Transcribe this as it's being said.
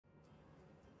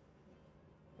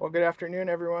Well, good afternoon,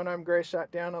 everyone. I'm Gray Shot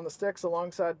Down on the sticks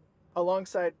alongside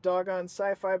Doggone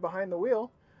Sci-Fi behind the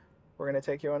wheel. We're going to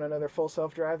take you on another full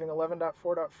self-driving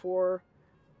 11.4.4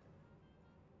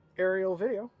 aerial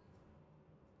video.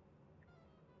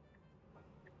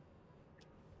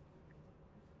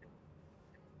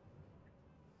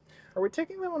 Are we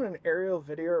taking them on an aerial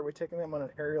video or are we taking them on an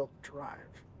aerial drive?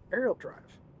 Aerial drive.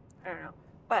 I don't know.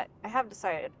 But I have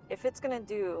decided if it's going to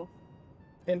do...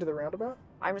 Into the roundabout?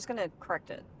 I'm just going to correct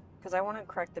it. Because I want to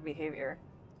correct the behavior.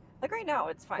 Like right now,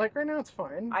 it's fine. Like right now, it's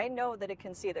fine. I know that it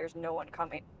can see there's no one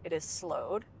coming. It is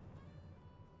slowed.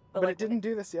 But like, it didn't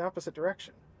do this the opposite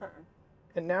direction.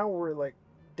 And now we're like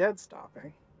dead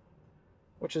stopping.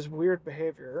 Which is weird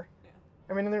behavior. Yeah.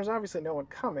 I mean, there's obviously no one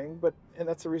coming, and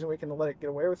that's the reason we can let it get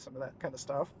away with some of that kind of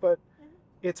stuff. But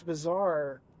it's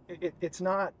bizarre. It's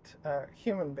not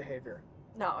human behavior.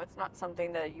 No, it's not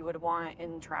something that you would want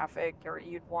in traffic or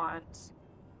you'd want...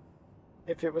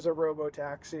 if it was a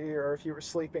robo-taxi or if you were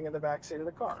sleeping in the backseat of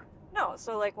the car. No,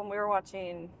 so like when we were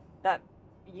watching that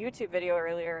YouTube video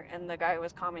earlier and the guy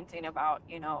was commenting about,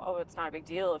 you know, oh, it's not a big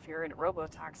deal if you're in a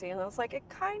robo-taxi. And I was like, it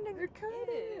kind of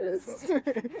is.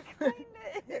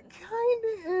 It kind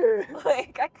of is.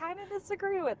 Like, I kind of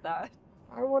disagree with that.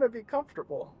 I want to be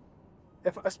comfortable.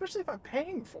 Especially if I'm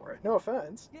paying for it. No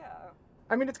offense. Yeah.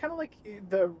 I mean, it's kind of like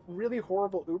the really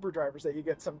horrible Uber drivers that you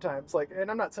get sometimes. Like,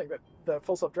 and I'm not saying that the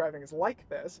full self-driving is like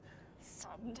this.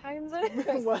 Sometimes it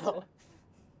is. Well.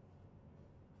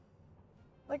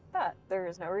 Like that. There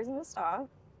is no reason to stop.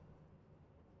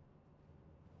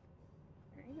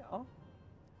 There you go.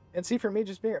 And see, for me,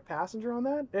 just being a passenger on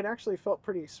that, it actually felt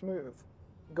pretty smooth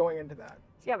going into that.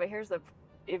 Yeah, but here's the...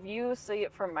 If you see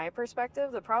it from my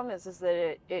perspective, the problem is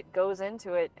that it goes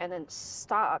into it and then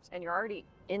stops and you're already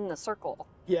in the circle.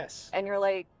 Yes. And you're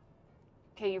like,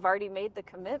 okay, you've already made the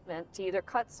commitment to either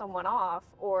cut someone off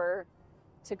or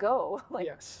to go. Like,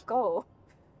 yes. Go.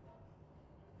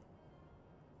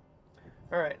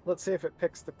 All right, let's see if it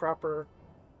picks the proper...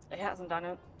 It hasn't done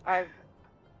it. I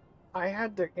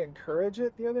had to encourage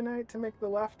it the other night to make the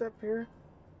left up here.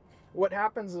 What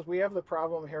happens is we have the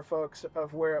problem here, folks,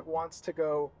 of where it wants to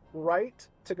go right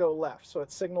to go left. So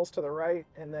it signals to the right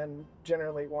and then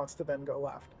generally wants to then go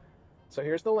left. So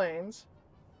here's the lanes.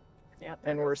 Yeah.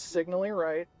 And we're signaling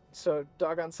right. So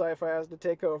Doggone Sci-Fi has to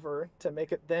take over to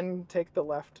make it then take the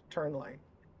left turn lane.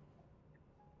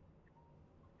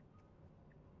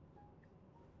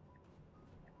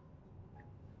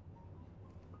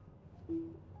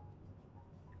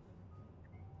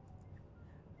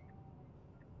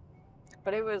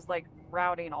 But it was like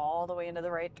routing all the way into the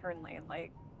right turn lane.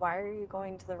 Like, why are you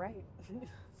going to the right?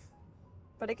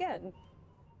 But again,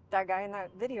 that guy in that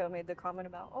video made the comment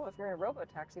about, oh, if you're in a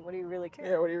robo-taxi, what do you really care?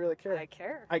 Yeah, what do you really care? I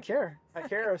care. I care. I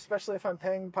care, especially if I'm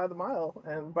paying by the mile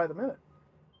and by the minute.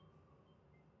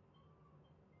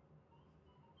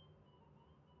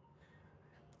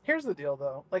 Here's the deal,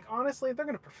 though. Like, honestly, they're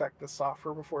going to perfect this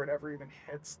software before it ever even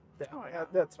hits down. Oh, yeah.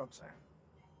 That's what I'm saying.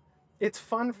 It's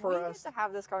fun for us. We get to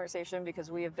have this conversation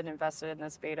because we have been invested in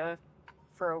this beta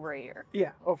for over a year.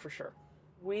 Yeah, oh, for sure.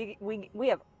 We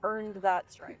have earned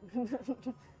that stripe.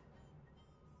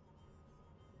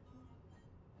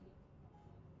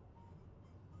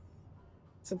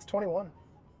 Since 21.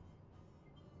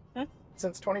 Hmm?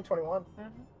 Since 2021.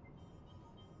 Mm-hmm.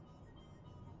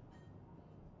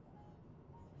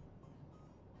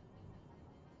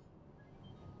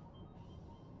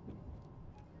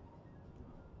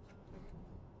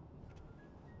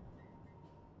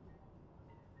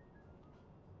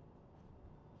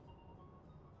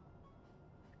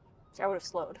 I would have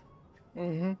slowed.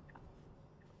 Mm-hmm.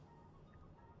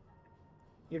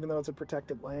 Even though it's a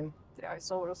protected lane. Yeah, I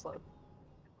still would have slowed.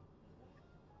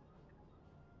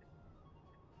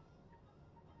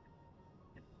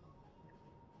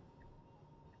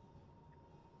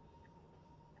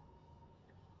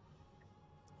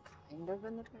 Kind of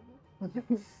in the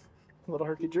turn. A little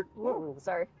herky jerk. Whoa.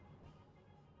 Sorry.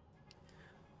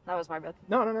 That was my bad.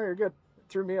 No, you're good. It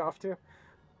threw me off too.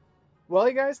 Well,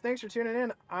 you guys, thanks for tuning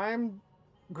in. I'm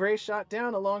Gray Shot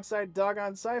Down alongside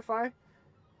Doggone Sci-Fi.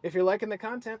 If you're liking the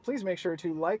content, please make sure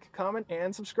to like, comment,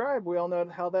 and subscribe. We all know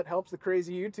how that helps the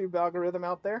crazy YouTube algorithm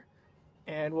out there.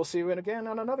 And we'll see you again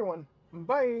on another one.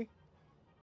 Bye!